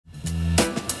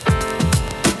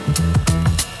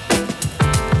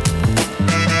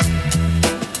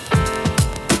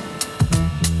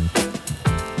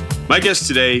My guest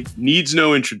today needs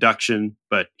no introduction,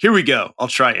 but here we go. I'll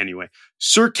try anyway.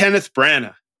 Sir Kenneth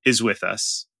Branagh is with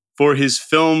us for his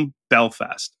film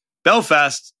Belfast.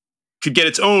 Belfast could get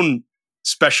its own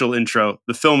special intro.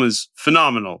 The film is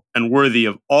phenomenal and worthy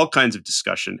of all kinds of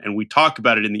discussion, and we talk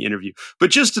about it in the interview. But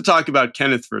just to talk about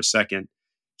Kenneth for a second,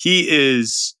 he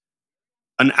is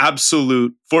an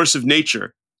absolute force of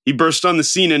nature. He burst on the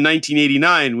scene in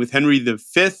 1989 with Henry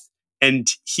V, and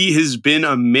he has been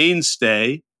a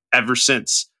mainstay ever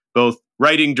since, both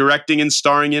writing, directing, and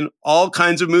starring in all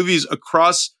kinds of movies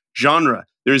across genre.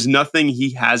 There's nothing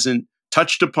he hasn't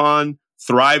touched upon,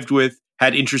 thrived with,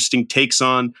 had interesting takes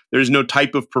on. There's no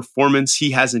type of performance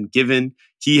he hasn't given.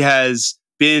 He has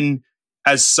been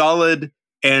as solid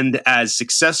and as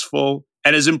successful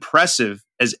and as impressive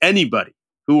as anybody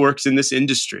who works in this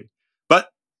industry. But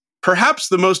perhaps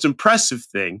the most impressive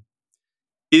thing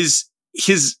is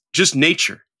his just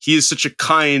nature. He is such a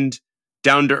kind,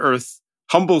 down-to-earth,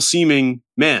 humble-seeming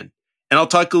man. And I'll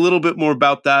talk a little bit more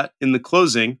about that in the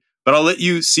closing, but I'll let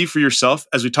you see for yourself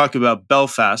as we talk about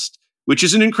Belfast, which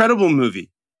is an incredible movie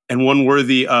and one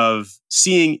worthy of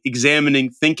seeing,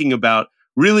 examining, thinking about.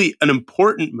 Really an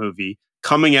important movie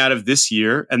coming out of this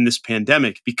year and this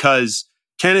pandemic, because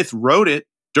Kenneth wrote it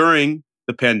during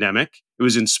the pandemic. It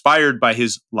was inspired by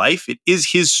his life. It is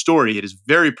his story. It is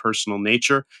very personal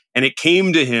nature. And it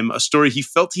came to him, a story he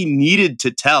felt he needed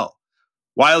to tell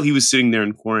while he was sitting there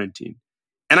in quarantine.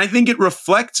 And I think it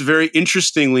reflects very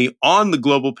interestingly on the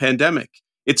global pandemic.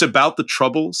 It's about the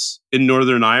troubles in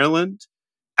Northern Ireland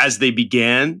as they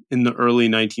began in the early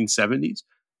 1970s.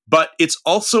 But it's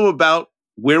also about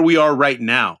where we are right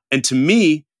now. And to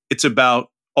me, it's about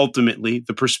ultimately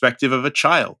the perspective of a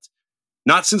child.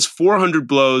 Not since 400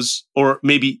 Blows, or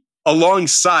maybe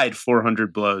alongside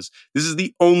 400 Blows. This is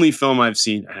the only film I've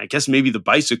seen, and I guess maybe The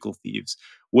Bicycle Thieves,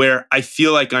 where I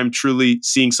feel like I'm truly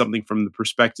seeing something from the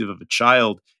perspective of a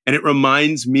child. And it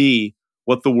reminds me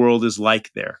what the world is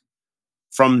like there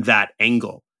from that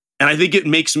angle. And I think it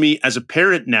makes me, as a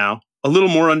parent now, a little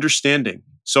more understanding.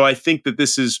 So I think that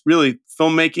this is really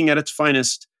filmmaking at its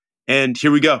finest. And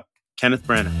here we go, Kenneth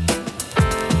Branagh.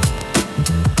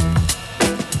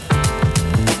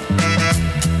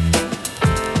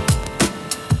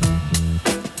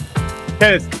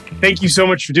 Kenneth, thank you so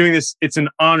much for doing this. It's an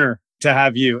honor to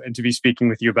have you and to be speaking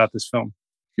with you about this film.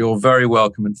 You're very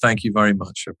welcome, and thank you very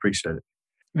much. I appreciate it.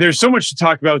 There's so much to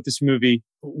talk about with this movie.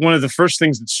 One of the first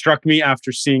things that struck me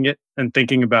after seeing it and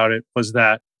thinking about it was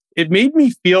that it made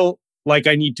me feel like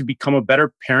I need to become a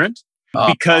better parent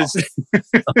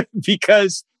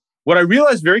because what I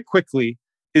realized very quickly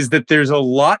is that there's a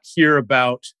lot here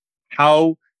about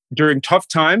how during tough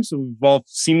times, we've all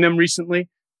seen them recently,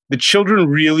 the children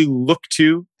really look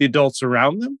to the adults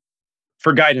around them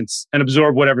for guidance and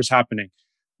absorb whatever's happening.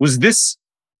 Was this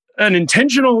an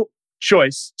intentional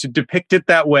choice to depict it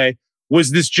that way?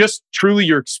 Was this just truly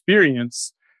your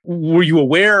experience? Were you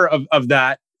aware of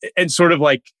that and sort of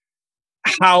like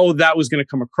how that was going to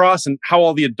come across and how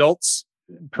all the adults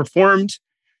performed?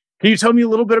 Can you tell me a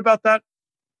little bit about that?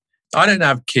 I don't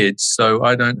have kids, so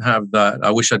I don't have that. I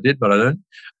wish I did, but I don't.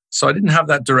 So I didn't have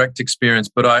that direct experience,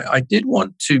 but I did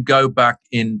want to go back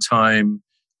in time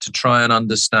to try and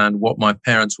understand what my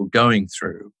parents were going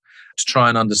through, to try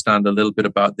and understand a little bit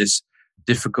about this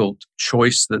difficult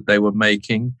choice that they were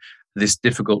making, this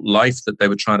difficult life that they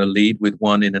were trying to lead with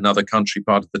one in another country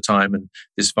part of the time, and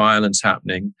this violence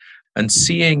happening, and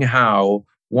seeing how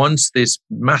once this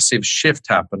massive shift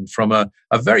happened from a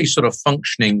very sort of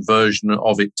functioning version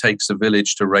of It Takes a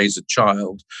Village to Raise a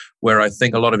Child, where I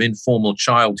think a lot of informal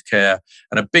childcare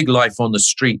and a big life on the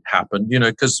street happened,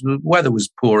 because the weather was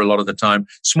poor a lot of the time,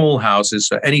 small houses.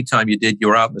 So anytime you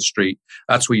were out in the street,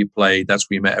 that's where you played, that's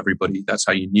where you met everybody, that's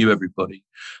how you knew everybody.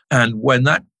 And when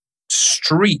that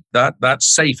street, that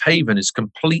safe haven is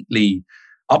completely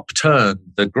upturned,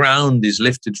 the ground is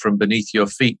lifted from beneath your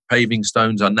feet, paving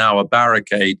stones are now a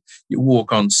barricade, you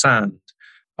walk on sand,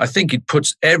 I think it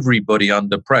puts everybody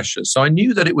under pressure. So I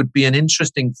knew that it would be an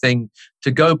interesting thing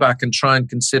to go back and try and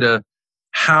consider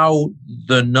how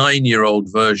the 9-year-old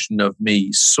version of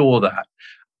me saw that.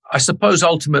 I suppose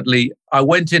ultimately I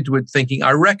went into it thinking,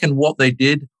 I reckon what they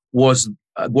did was,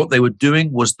 what they were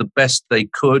doing was the best they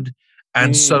could,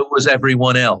 and so was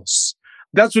everyone else.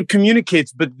 That's what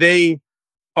communicates, but they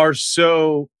are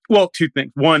so, well, two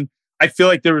things. One, I feel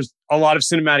like there was a lot of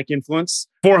cinematic influence.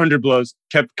 400 Blows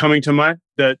kept coming to mind.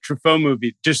 The Truffaut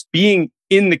movie, just being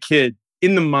in the kid,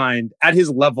 in the mind, at his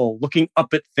level, looking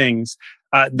up at things,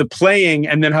 the playing,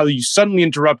 and then how you suddenly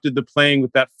interrupted the playing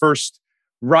with that first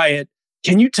riot.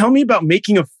 Can you tell me about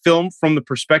making a film from the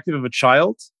perspective of a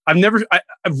child?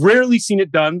 I've rarely seen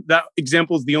it done. That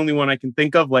example is the only one I can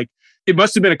think of. Like, it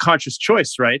must have been a conscious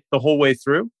choice, right? The whole way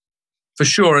through. For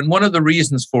sure. And one of the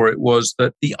reasons for it was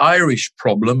that the Irish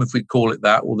problem, if we call it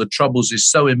that, or the troubles, is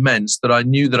so immense that I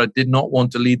knew that I did not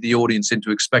want to lead the audience into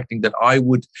expecting that I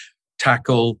would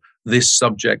tackle this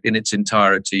subject in its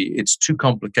entirety. It's too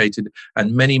complicated,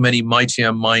 and many, many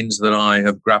mightier minds than I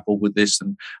have grappled with this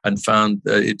and found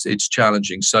it's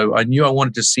challenging. So I knew I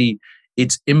wanted to see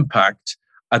its impact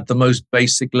at the most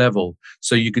basic level.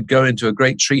 So you could go into a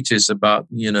great treatise about,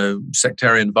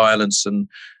 sectarian violence and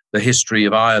the history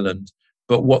of Ireland.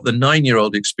 But what the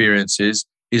 9-year-old experiences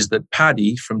is that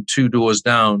Paddy from 2 doors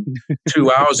down 2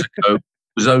 hours ago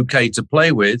was okay to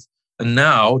play with, and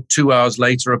now 2 hours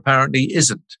later apparently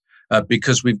isn't,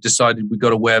 because we've decided we've got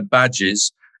to wear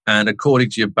badges, and according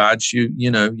to your badge, you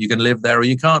can live there or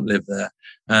you can't live there.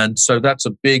 And so that's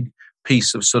a big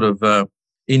piece of sort of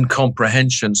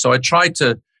incomprehension. So I tried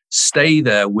to stay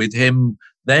there with him.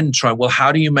 Then try, well,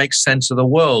 how do you make sense of the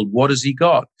world? What has he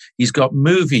got? He's got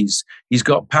movies. He's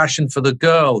got passion for the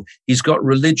girl. He's got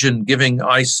religion, giving,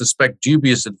 I suspect,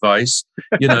 dubious advice,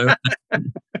 and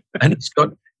he's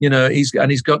got,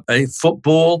 he's got a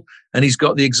football, and he's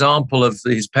got the example of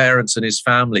his parents and his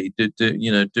family,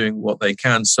 doing what they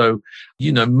can. So,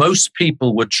 most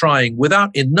people were trying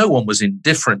no one was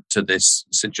indifferent to this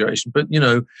situation, but,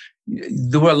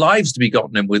 there were lives to be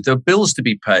gotten in with. There are bills to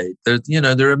be paid. There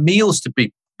are meals to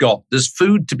be got. There's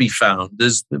food to be found.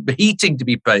 There's heating to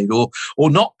be paid or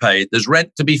not paid. There's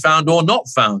rent to be found or not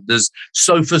found. There's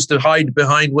sofas to hide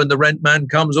behind when the rent man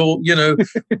comes, or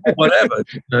whatever.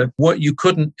 What you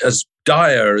couldn't, as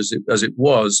dire as it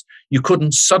was, you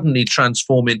couldn't suddenly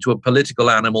transform into a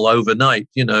political animal overnight.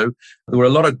 There were a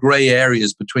lot of grey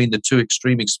areas between the two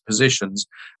extreme positions,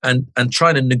 and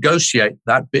trying to negotiate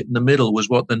that bit in the middle was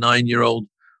what the 9-year-old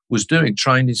was doing,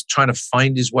 trying to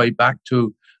find his way back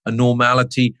to a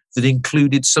normality that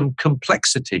included some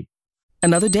complexity.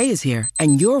 Another day is here,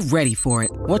 and you're ready for it.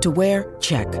 What to wear?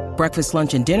 Check. Breakfast,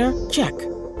 lunch, and dinner? Check.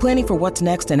 Planning for what's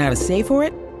next and how to save for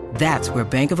it? That's where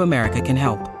Bank of America can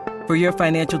help. For your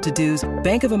financial to-dos,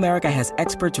 Bank of America has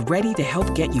experts ready to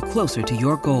help get you closer to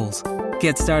your goals.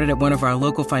 Get started at one of our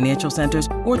local financial centers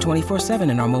or 24/7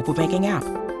 in our mobile banking app.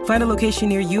 Find a location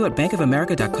near you at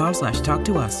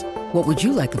bankofamerica.com/talktous. What would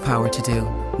you like the power to do?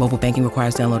 Mobile banking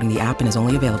requires downloading the app and is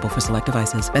only available for select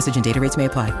devices. Message and data rates may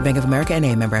apply. Bank of America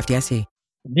NA, member FDIC.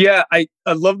 Yeah, I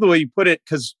love the way you put it,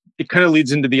 because it kind of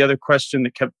leads into the other question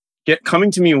that kept coming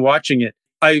to me watching it.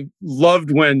 I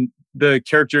loved when the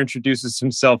character introduces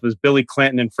himself as Billy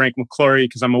Clanton and Frank McClory,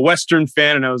 because I'm a Western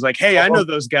fan, and I was like, hey, I know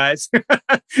those guys.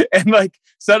 And like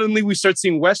suddenly we start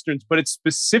seeing Westerns, but it's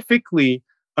specifically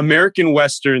American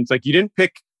Westerns. Like, you didn't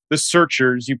pick The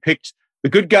Searchers, you picked the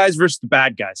good guys versus the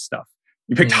bad guys stuff.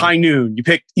 You picked High Noon, you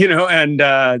picked, and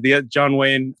the John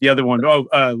Wayne, the other one,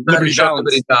 Liberty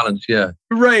Balance, yeah.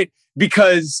 Right,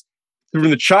 because from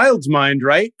the child's mind,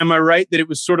 right? Am I right that it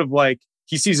was sort of like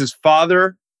he sees his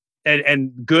father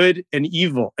and good and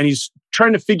evil, and he's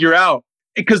trying to figure out,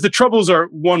 because the troubles are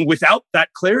one without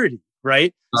that clarity,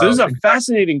 right? So there's a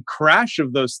fascinating crash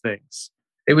of those things.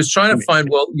 It was trying to find,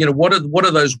 what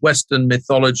are those Western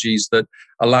mythologies that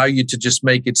allow you to just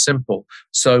make it simple?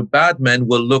 So bad men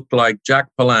will look like Jack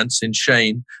Palance in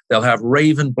Shane. They'll have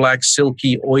raven black,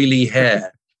 silky, oily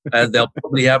hair. And they'll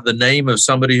probably have the name of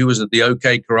somebody who was at the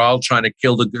OK Corral trying to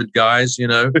kill the good guys,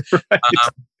 Right.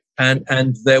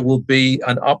 And there will be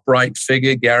an upright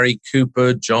figure, Gary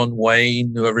Cooper, John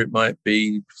Wayne, whoever it might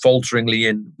be, falteringly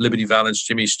in Liberty Valance,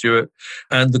 Jimmy Stewart.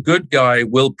 And the good guy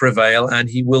will prevail, and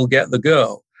he will get the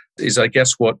girl, is, I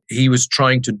guess, what he was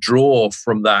trying to draw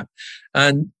from that.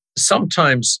 And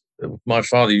sometimes, my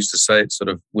father used to say it sort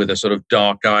of with a sort of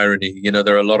dark irony,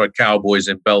 there are a lot of cowboys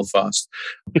in Belfast.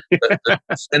 The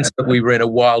sense that we were in a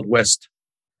Wild West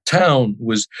town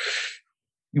was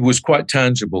quite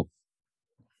tangible.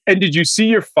 And did you see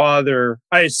your father?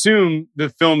 I assume the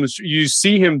film is, you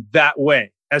see him that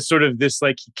way, as sort of this,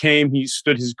 like, he came, he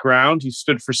stood his ground, he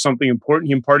stood for something important,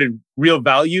 he imparted real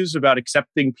values about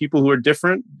accepting people who are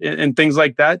different and things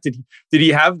like that. Did he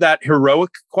have that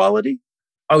heroic quality?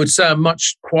 I would say a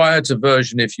much quieter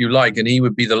version, if you like, and he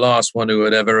would be the last one who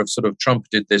would ever have sort of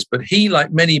trumpeted this. But he,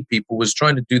 like many people, was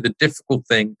trying to do the difficult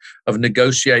thing of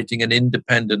negotiating an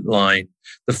independent line.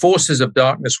 The forces of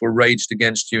darkness were raged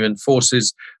against you, and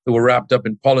forces that were wrapped up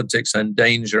in politics and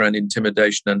danger and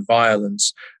intimidation and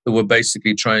violence that were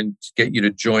basically trying to get you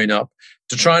to join up.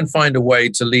 To try and find a way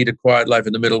to lead a quiet life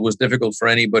in the middle was difficult for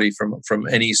anybody from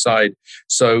any side.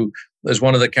 So, as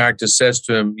one of the characters says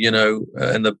to him, in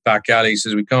the back alley, he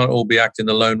says, we can't all be acting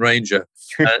the Lone Ranger.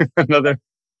 And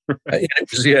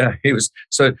It was.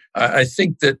 So I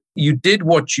think that you did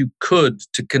what you could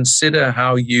to consider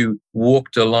how you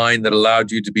walked a line that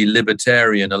allowed you to be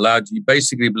libertarian, allowed you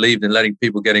basically believed in letting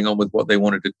people getting on with what they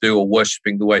wanted to do or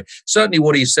worshiping the way. Certainly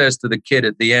what he says to the kid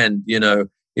at the end,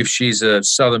 if she's a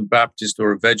Southern Baptist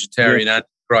or a vegetarian,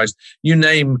 Antichrist, you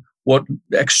name what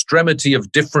extremity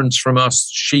of difference from us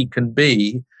she can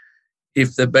be.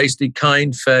 If they're basically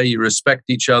kind, fair, you respect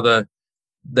each other,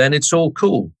 then it's all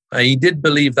cool. He did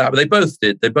believe that, but they both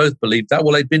did. They both believed that.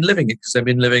 Well, they'd been living it because they've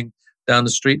been living down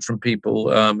the street from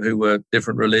people who were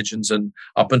different religions. And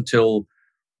up until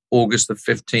August the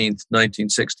 15th,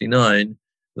 1969,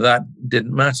 that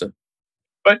didn't matter.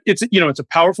 But it's a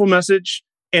powerful message,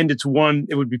 and it's one,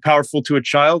 it would be powerful to a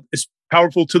child. It's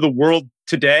powerful to the world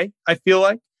today, I feel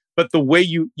like. But the way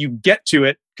you get to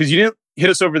it, because you didn't hit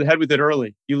us over the head with it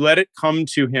early. You let it come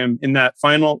to him in that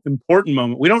final important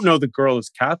moment. We don't know the girl is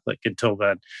Catholic until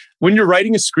then. When you're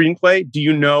writing a screenplay, do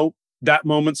you know that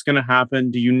moment's going to happen?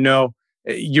 Do you know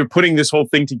you're putting this whole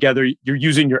thing together? You're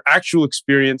using your actual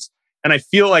experience. And I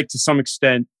feel like to some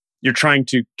extent, you're trying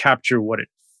to capture what it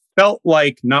felt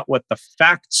like, not what the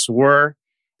facts were.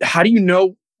 How do you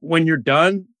know when you're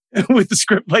done with a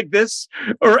script like this,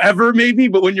 or ever maybe,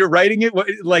 but when you're writing it,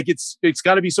 like it's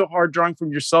got to be so hard drawing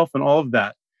from yourself and all of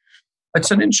that?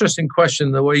 It's an interesting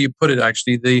question, the way you put it,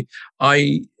 actually.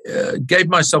 I gave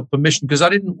myself permission because I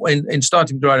didn't, in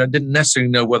starting to write, I didn't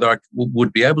necessarily know whether I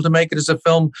would be able to make it as a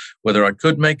film, whether I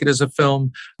could make it as a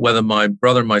film, whether my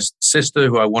brother and my sister,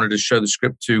 who I wanted to show the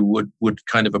script to, would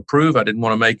kind of approve. I didn't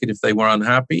want to make it if they were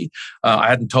unhappy. I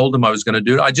hadn't told them I was going to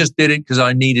do it. I just did it because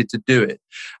I needed to do it.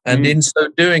 And in so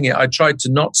doing it, I tried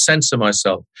to not censor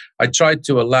myself. I tried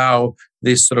to allow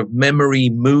this sort of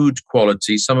memory mood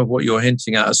quality, some of what you're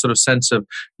hinting at, a sort of sense of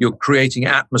you're creating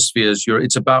atmospheres.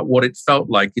 It's about what it felt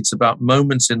like. It's about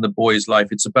moments in the boy's life.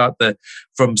 It's about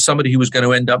from somebody who was going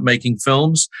to end up making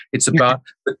films. It's about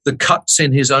the cuts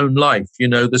in his own life,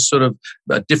 the sort of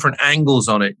different angles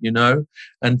on it,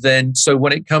 And then, so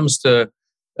when it comes to,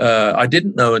 I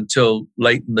didn't know until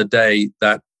late in the day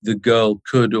that the girl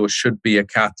could or should be a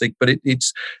Catholic, but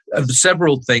it's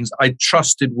several things I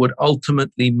trusted would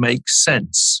ultimately make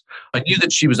sense. I knew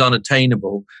that she was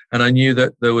unattainable, and I knew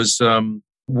that there was,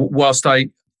 whilst I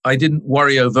didn't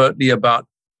worry overtly about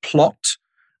plot,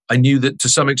 I knew that to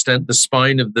some extent the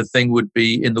spine of the thing would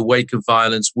be, in the wake of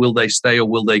violence, will they stay or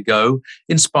will they go?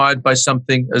 Inspired by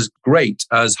something as great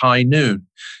as High Noon.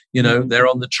 They're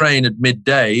on the train at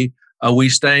midday. Are we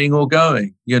staying or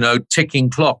going?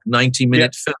 Ticking clock,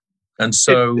 90-minute film. And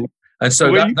so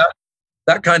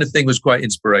that kind of thing was quite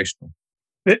inspirational.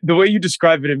 The way you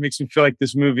describe it makes me feel like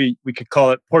this movie, we could call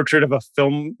it Portrait of a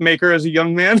Filmmaker as a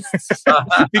Young Man.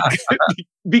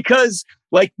 because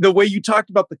like the way you talked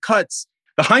about the cuts,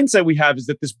 the hindsight we have is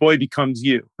that this boy becomes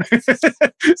you.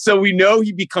 So we know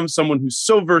he becomes someone who's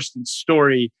so versed in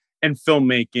story and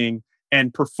filmmaking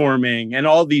and performing and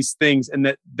all these things.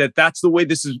 And that's the way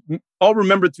this is all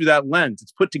remembered through that lens.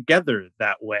 It's put together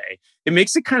that way. It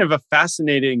makes it kind of a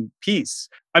fascinating piece.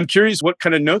 I'm curious, what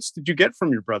kind of notes did you get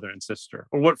from your brother and sister,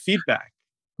 or what feedback?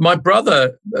 My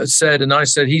brother said, and I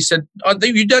said, he said, that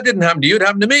didn't happen to you. It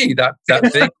happened to me, that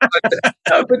thing.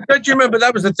 but don't you remember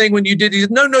that was the thing when you did? He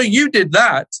said, no, you did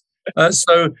that.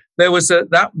 So there was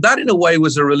that in a way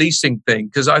was a releasing thing,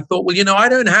 because I thought, well, I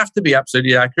don't have to be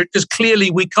absolutely accurate, because clearly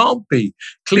we can't be.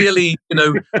 Clearly,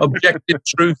 objective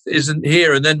truth isn't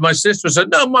here. And then my sister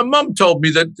said, no, my mum told me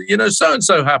that,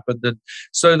 so-and-so happened. And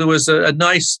so there was a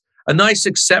nice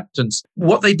acceptance.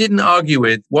 What they didn't argue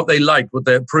with, what they liked, what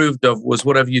they approved of, was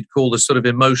whatever you'd call the sort of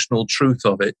emotional truth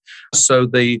of it. So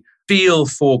the feel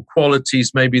for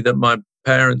qualities maybe that my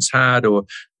parents had, or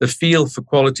the feel for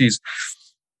qualities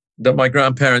that my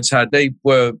grandparents had, they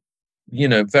were,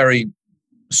 very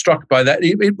struck by that.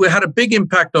 It had a big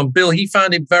impact on Bill.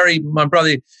 My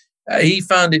brother, he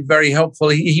found it very helpful.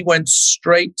 He went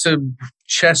straight to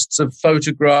chests of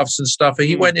photographs and stuff.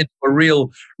 He went into a real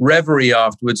reverie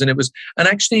afterwards. And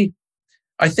actually,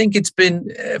 I think it's been,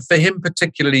 for him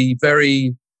particularly,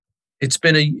 it's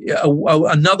been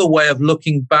another way of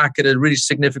looking back at a really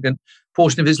significant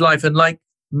portion of his life. And like,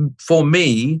 for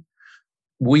me,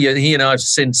 he and I have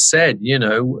since said,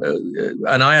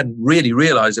 and I hadn't really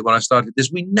realized it when I started this,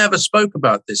 we never spoke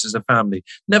about this as a family,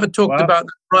 never talked about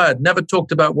the riot, never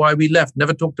talked about why we left,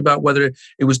 never talked about whether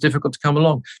it was difficult to come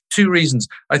along. Two reasons.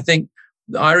 I think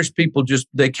the Irish people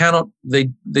they cannot, they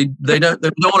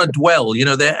don't want to dwell,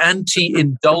 they're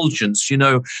anti-indulgence,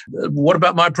 what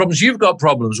about my problems? You've got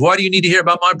problems. Why do you need to hear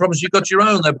about my problems? You've got your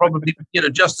own. They're probably,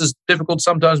 just as difficult,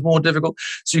 sometimes more difficult.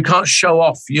 So you can't show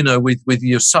off, with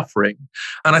your suffering.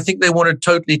 And I think they wanted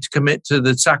totally to commit to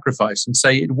the sacrifice and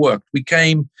say it worked. We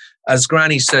came, as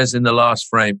Granny says in the last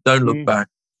frame, don't look back.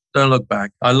 Don't look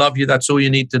back. I love you. That's all you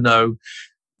need to know.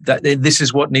 That this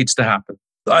is what needs to happen.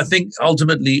 I think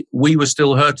ultimately we were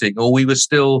still hurting, or we were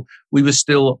still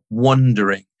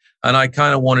wondering, and I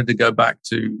kind of wanted to go back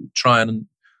to try and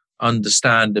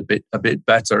understand a bit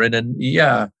better, and then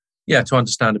to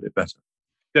understand a bit better.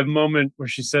 The moment where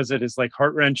she says it is like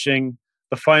heart-wrenching.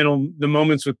 The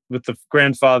moments with the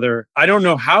grandfather. I don't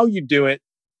know how you do it,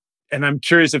 and I'm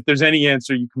curious if there's any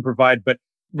answer you can provide. But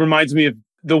reminds me of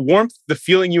the warmth, the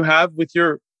feeling you have with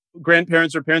your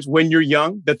grandparents or parents when you're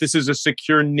young. That this is a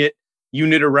secure knit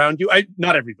unit around you.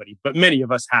 Not everybody, but many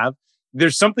of us have.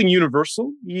 There's something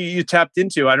universal you tapped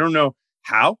into. I don't know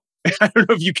how. I don't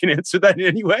know if you can answer that in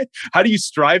any way. How do you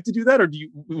strive to do that, or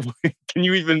can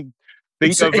you even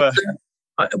think of a?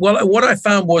 Well, what I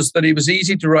found was that it was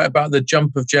easy to write about the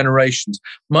jump of generations.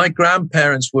 My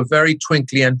grandparents were very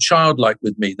twinkly and childlike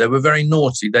with me. They were very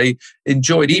naughty. They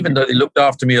enjoyed, even though they looked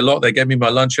after me a lot, they gave me my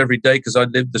lunch every day because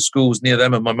the school was near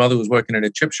them and my mother was working in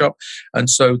a chip shop. And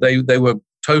so they were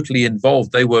totally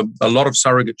involved. A lot of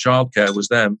surrogate childcare was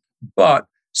them. But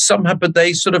somehow,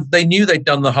 they knew they'd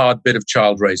done the hard bit of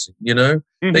child raising,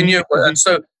 Mm-hmm. They knew, and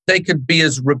so they could be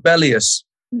as rebellious.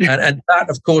 And that,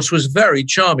 of course, was very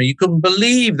charming. You couldn't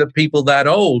believe that people that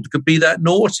old could be that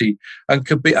naughty and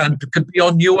could be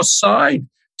on your side,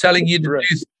 telling you to do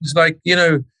things like,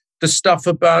 the stuff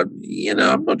about,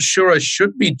 I'm not sure I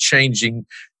should be changing,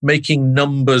 making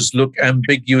numbers look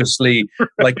ambiguously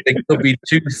like they could be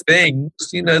two things.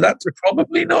 That's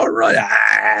probably not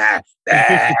right.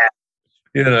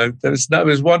 That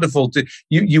was wonderful.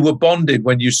 You were bonded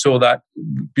when you saw that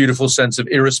beautiful sense of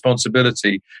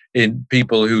irresponsibility in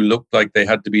people who looked like they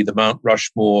had to be the Mount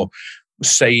Rushmore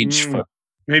sage folk.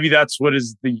 Maybe that's what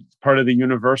is the part of the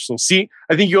universal. See,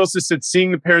 I think you also said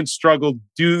seeing the parents struggle,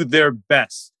 do their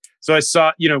best. So I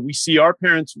saw, we see our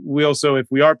parents. We also, if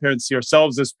we are parents, see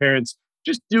ourselves as parents,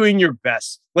 just doing your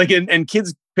best. And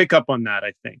kids pick up on that,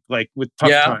 I think, like with tough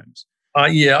times.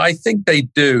 I think they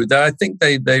do. I think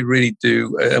they really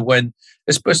do.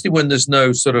 Especially when there's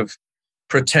no sort of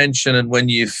pretension, and when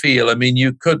you feel. I mean,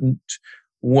 you couldn't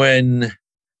when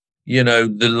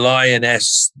the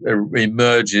lioness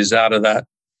emerges out of that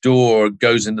door,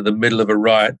 goes into the middle of a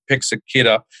riot, picks a kid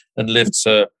up, and lifts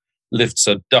a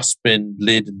dustbin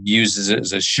lid and uses it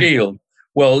as a shield.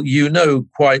 Well,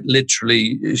 quite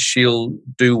literally, she'll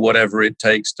do whatever it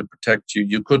takes to protect you.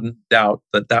 You couldn't doubt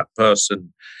that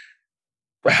person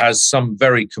has some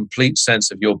very complete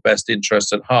sense of your best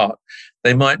interest at heart.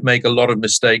 They might make a lot of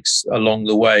mistakes along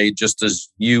the way, just as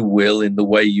you will in the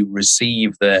way you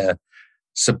receive their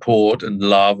support and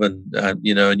love, and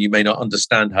you may not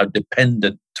understand how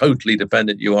totally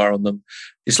dependent you are on them.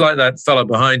 It's like that fellow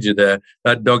behind you there,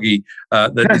 that doggy,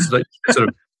 that is like sort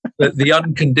of the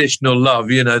unconditional love.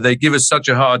 They give us such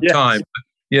a hard time.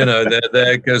 They're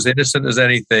there because innocent as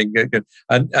anything.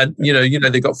 And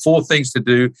they've got 4 things to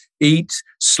do: eat,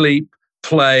 sleep,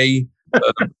 play,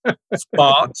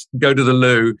 fart, go to the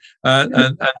loo,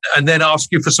 and then ask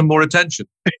you for some more attention.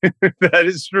 That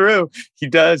is true. He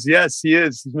does. Yes, he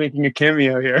is. He's making a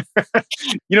cameo here.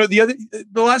 The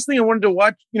last thing I wanted to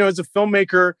watch, as a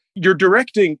filmmaker, you're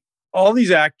directing all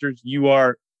these actors. You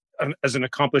are as an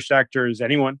accomplished actor as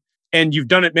anyone, and you've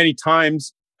done it many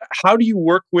times. How do you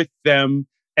work with them?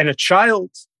 And a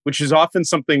child, which is often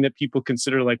something that people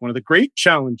consider like one of the great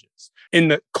challenges, in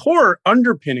the core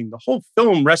underpinning the whole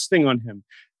film resting on him.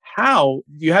 How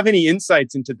do you have any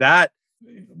insights into that?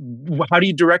 How do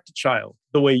you direct a child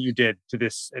the way you did to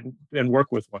this and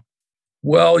work with one?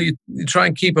 Well, you try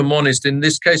and keep them honest. In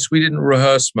this case, we didn't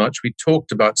rehearse much. We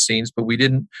talked about scenes, but we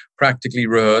didn't practically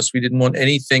rehearse. We didn't want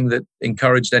anything that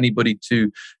encouraged anybody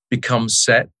to become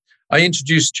set. I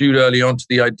introduced Jude early on to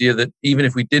the idea that even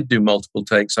if we did do multiple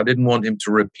takes, I didn't want him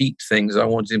to repeat things. I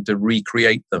wanted him to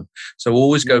recreate them. So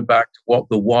always go back to what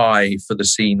the why for the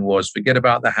scene was. Forget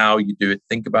about the how you do it.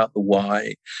 Think about the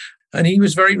why. And he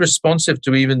was very responsive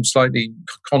to even slightly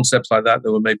concepts like that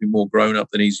were maybe more grown up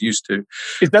than he's used to.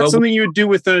 Is that something you would do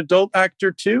with an adult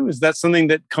actor too? Is that something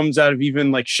that comes out of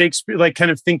even like Shakespeare, like kind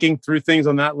of thinking through things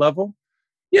on that level?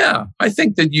 Yeah, I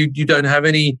think that you don't have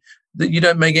any... that you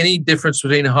don't make any difference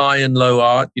between high and low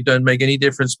art. You don't make any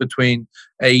difference between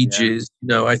ages.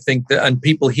 I think that, and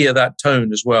people hear that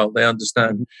tone as well. They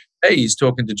understand hey, he's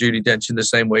talking to Judi Dench in the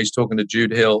same way he's talking to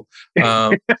Jude Hill.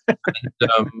 And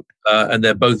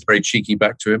they're both very cheeky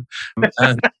back to him.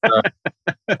 And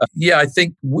yeah, I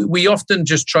think we often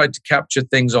just tried to capture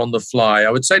things on the fly. I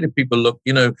would say to people, look,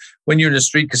 when you're in the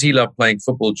street, because he loved playing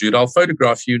football, Jude, I'll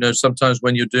photograph you, sometimes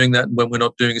when you're doing that and when we're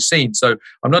not doing a scene. So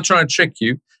I'm not trying to trick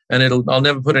you. And I'll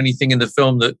never put anything in the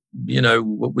film that,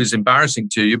 was embarrassing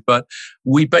to you. But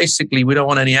we don't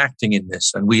want any acting in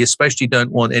this. And we especially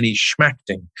don't want any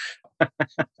schmacting,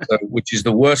 which is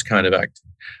the worst kind of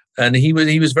acting. And he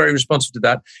was very responsive to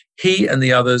that. He and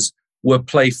the others were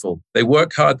playful. They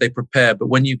work hard, they prepare. But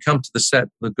when you come to the set,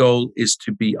 the goal is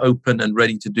to be open and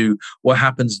ready to do what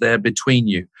happens there between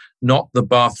you, not the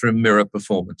bathroom mirror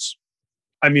performance.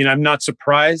 I mean, I'm not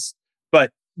surprised,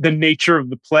 but the nature of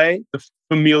the play, the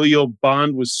familial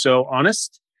bond was so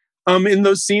honest in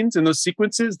those scenes, in those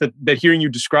sequences, that hearing you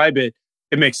describe it,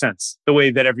 it makes sense, the way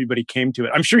that everybody came to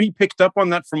it. I'm sure he picked up on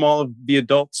that from all of the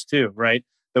adults too, right?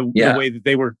 The way that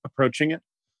they were approaching it.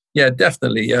 Yeah,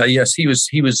 definitely. Yes, he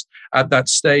was at that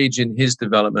stage in his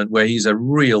development where he's a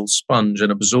real sponge,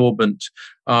 an absorbent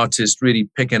artist, really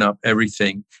picking up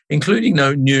everything, including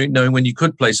knowing when you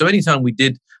could play. So anytime we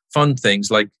did fun things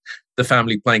like the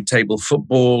family playing table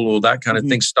football or that kind of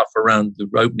thing, stuff around the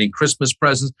opening Christmas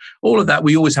presents, all of that,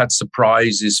 we always had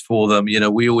surprises for them.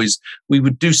 We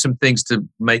would do some things to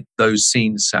make those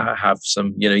scenes have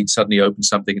some, he'd suddenly open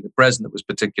something in the present that was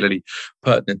particularly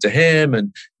pertinent to him.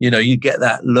 And, you get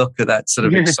that look of that sort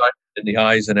of excitement in the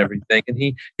eyes and everything. And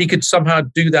he could somehow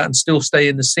do that and still stay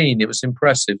in the scene. It was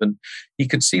impressive. And he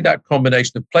could see that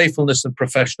combination of playfulness and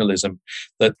professionalism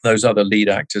that those other lead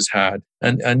actors had.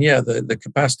 And yeah, the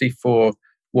capacity for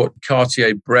what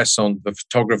Cartier-Bresson, the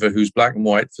photographer whose black and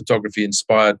white photography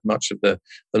inspired much of the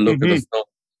look of the film,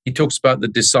 he talks about the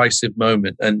decisive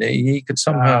moment. And he could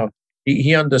somehow,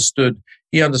 he understood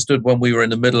when we were in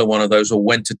the middle of one of those or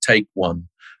when to take one.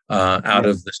 Out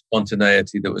of the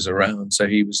spontaneity that was around. So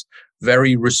he was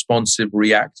very responsive,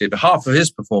 reactive. Half of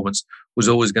his performance was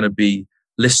always going to be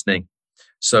listening.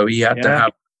 So he had to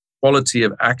have quality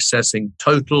of accessing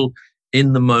total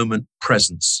in-the-moment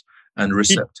presence and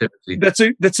receptivity. That's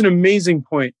an amazing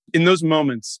point. In those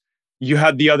moments, you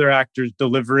had the other actors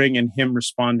delivering and him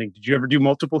responding. Did you ever do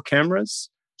multiple cameras?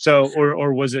 So,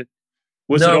 or was it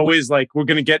always like, we're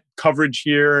going to get coverage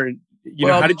here? And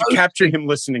how did you capture him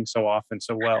listening so often,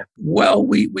 so well? Well,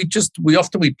 we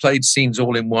often played scenes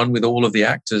all in one with all of the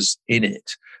actors in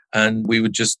it. And we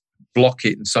would just block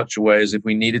it in such a way as if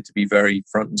we needed to be very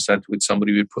front and center with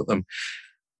somebody, we'd put them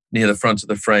near the front of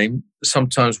the frame.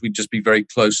 Sometimes we'd just be very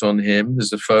close on him. There's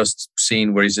the first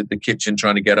scene where he's at the kitchen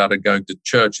trying to get out of going to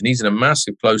church, and he's in a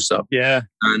massive close-up. Yeah.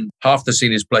 And half the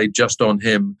scene is played just on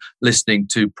him, listening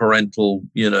to parental,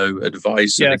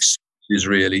 advice and excuses,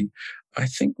 really. I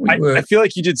think I feel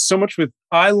like you did so much with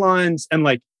eye lines and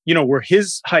we're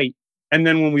his height. And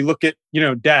then when we look at,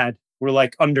 Dad, we're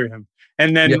like under him.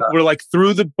 And then we're like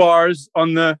through the bars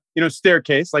on the,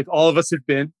 staircase, like all of us have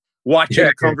been watching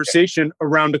a conversation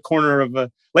around a corner of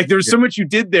there was so much you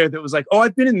did there that was like, oh,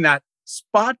 I've been in that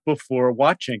spot before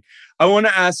watching. I want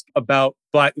to ask about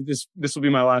this will be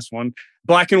my last one.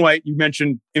 Black and white, you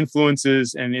mentioned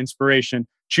influences and inspiration.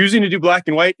 Choosing to do black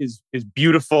and white is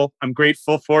beautiful. I'm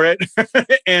grateful for it.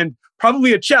 And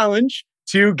probably a challenge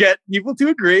to get people to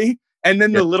agree. And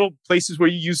then the little places where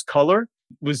you use color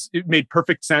it made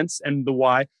perfect sense, and the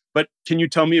why. But can you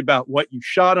tell me about what you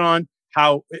shot on,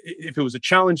 how, if it was a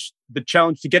challenge, the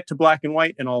challenge to get to black and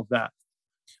white and all of that?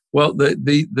 Well,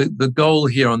 the goal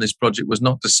here on this project was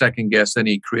not to second guess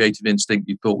any creative instinct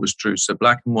you thought was true. So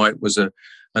black and white was an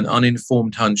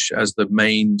uninformed hunch as the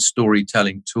main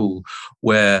storytelling tool,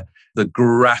 where the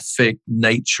graphic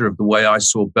nature of the way I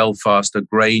saw Belfast, a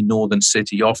grey northern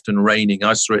city, often raining.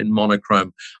 I saw it in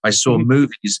monochrome. I saw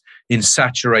movies in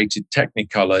saturated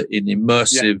technicolor, in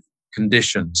immersive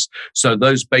conditions. So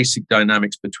those basic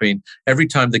dynamics between every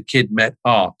time the kid met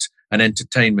art and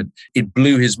entertainment, it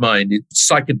blew his mind. It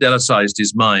psychedelicized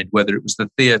his mind, whether it was the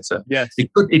theater. Yes.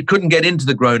 It couldn't get into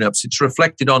the grown-ups. It's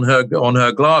reflected on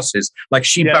her glasses, like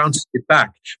she bounced it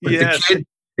back. But the kid,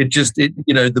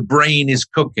 the brain is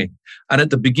cooking. And at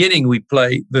the beginning, we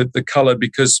play the color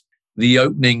because the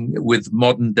opening with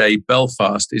modern day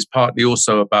Belfast is partly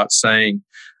also about saying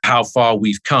how far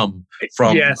we've come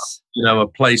from a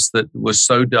place that was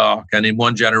so dark. And in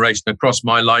one generation, across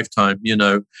my lifetime,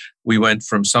 we went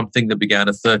from something that began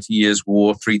a 30 years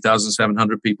war,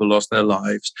 3,700 people lost their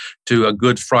lives, to a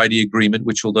Good Friday Agreement,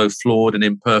 which, although flawed and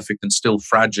imperfect and still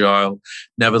fragile,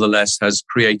 nevertheless has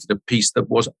created a peace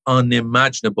that was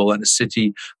unimaginable, and a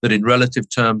city that in relative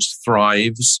terms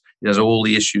thrives. It has all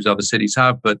the issues other cities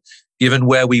have, but given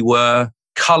where we were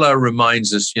color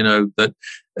reminds us, that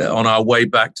on our way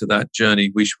back to that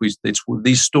journey,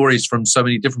 these stories from so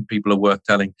many different people are worth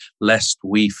telling, lest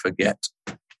we forget.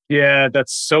 Yeah,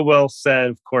 that's so well said,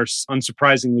 of course,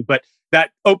 unsurprisingly. But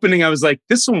that opening, I was like,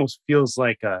 this almost feels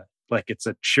like it's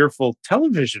a cheerful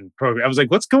television program. I was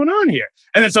like, what's going on here?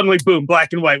 And then suddenly, boom,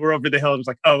 black and white. We're over the hill. And it was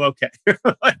like, oh, okay.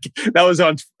 That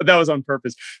was on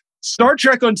purpose. Star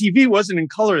Trek on TV wasn't in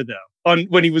color though.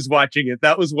 When he was watching it,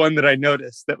 that was one that I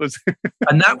noticed. That was,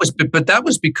 and that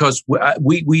was because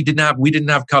we didn't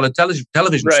have color television.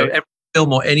 Right. So every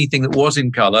film or anything that was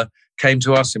in color came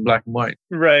to us in black and white.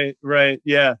 Right.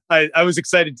 Yeah. I was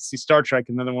excited to see Star Trek,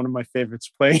 another one of my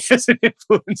favorites, playing as an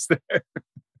influence there.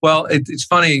 Well, it's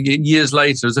funny, years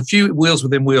later, there's a few wheels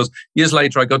within wheels. Years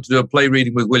later, I got to do a play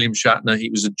reading with William Shatner. He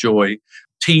was a joy.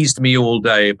 Teased me all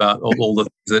day about all the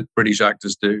things that British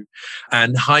actors do.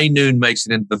 And High Noon makes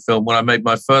it into the film. When I made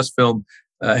my first film,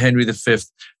 Henry V,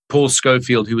 Paul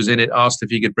Schofield, who was in it, asked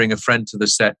if he could bring a friend to the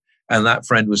set. And that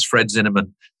friend was Fred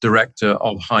Zinnemann, director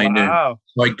of High Noon.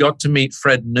 So I got to meet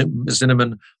Fred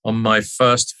Zinnemann on my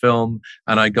first film,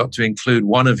 and I got to include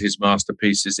one of his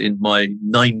masterpieces in my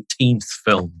 19th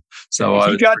film.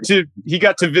 So he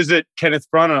got to visit Kenneth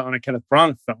Branagh on a Kenneth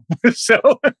Branagh film.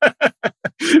 So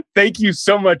thank you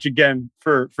so much again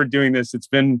for doing this. It's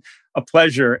been a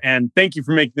pleasure, and thank you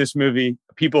for making this movie.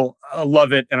 People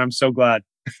love it, and I'm so glad.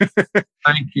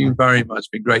 Thank you very much. It's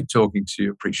been great talking to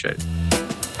you. Appreciate it.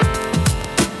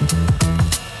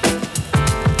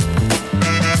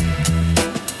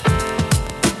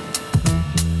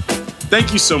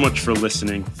 Thank you so much for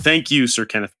listening. Thank you, Sir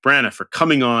Kenneth Branagh, for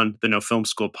coming on the No Film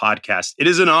School podcast. It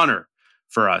is an honor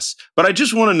for us. But I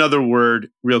just want another word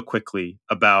real quickly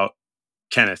about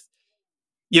Kenneth.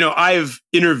 I've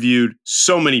interviewed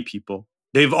so many people.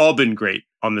 They've all been great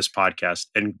on this podcast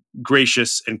and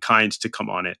gracious and kind to come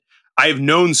on it. I have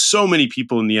known so many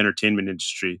people in the entertainment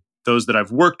industry, those that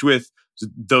I've worked with,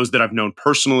 those that I've known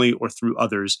personally or through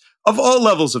others, of all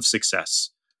levels of success.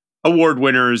 Award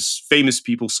winners, famous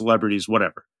people, celebrities,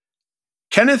 whatever.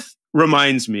 Kenneth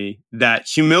reminds me that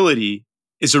humility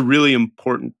is a really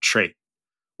important trait.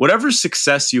 Whatever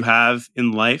success you have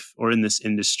in life or in this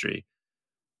industry,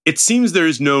 it seems there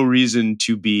is no reason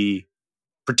to be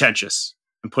pretentious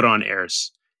and put on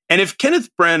airs. And if Kenneth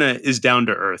Branagh is down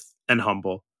to earth and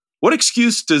humble, what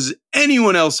excuse does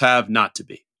anyone else have not to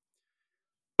be?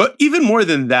 But even more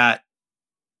than that,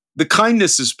 the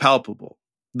kindness is palpable.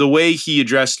 The way he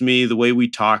addressed me, the way we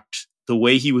talked, the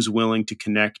way he was willing to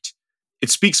connect, it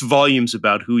speaks volumes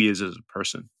about who he is as a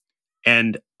person.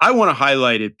 And I want to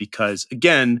highlight it because,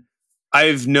 again,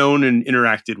 I've known and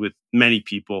interacted with many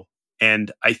people, and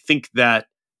I think that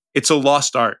it's a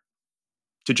lost art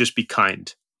to just be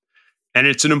kind. And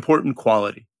it's an important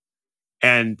quality.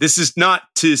 And this is not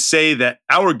to say that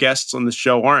our guests on the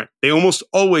show aren't. They almost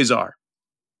always are.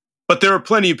 But there are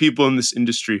plenty of people in this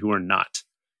industry who are not.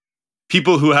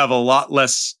 People who have a lot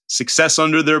less success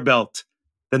under their belt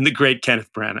than the great Kenneth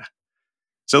Branagh.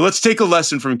 So let's take a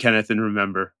lesson from Kenneth and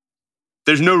remember,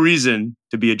 there's no reason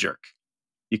to be a jerk.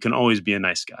 You can always be a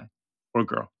nice guy or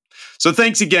girl. So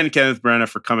thanks again, Kenneth Branagh,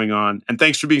 for coming on, and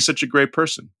thanks for being such a great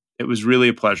person. It was really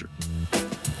a pleasure.